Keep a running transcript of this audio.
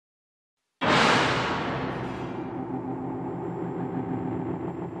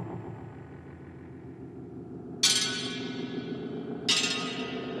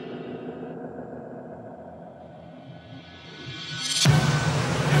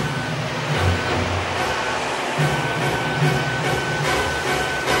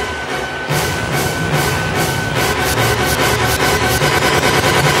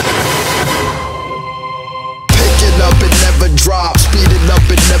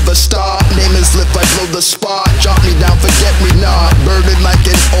the spot. Drop me down, forget me not. Birded like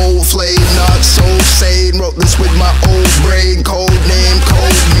an old flame, not so sane. Wrote this with my old brain. Code name,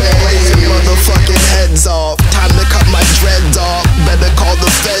 code man. Motherfucking heads off. Time to cut my dreads off. Better call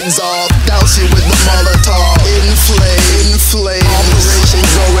the feds off.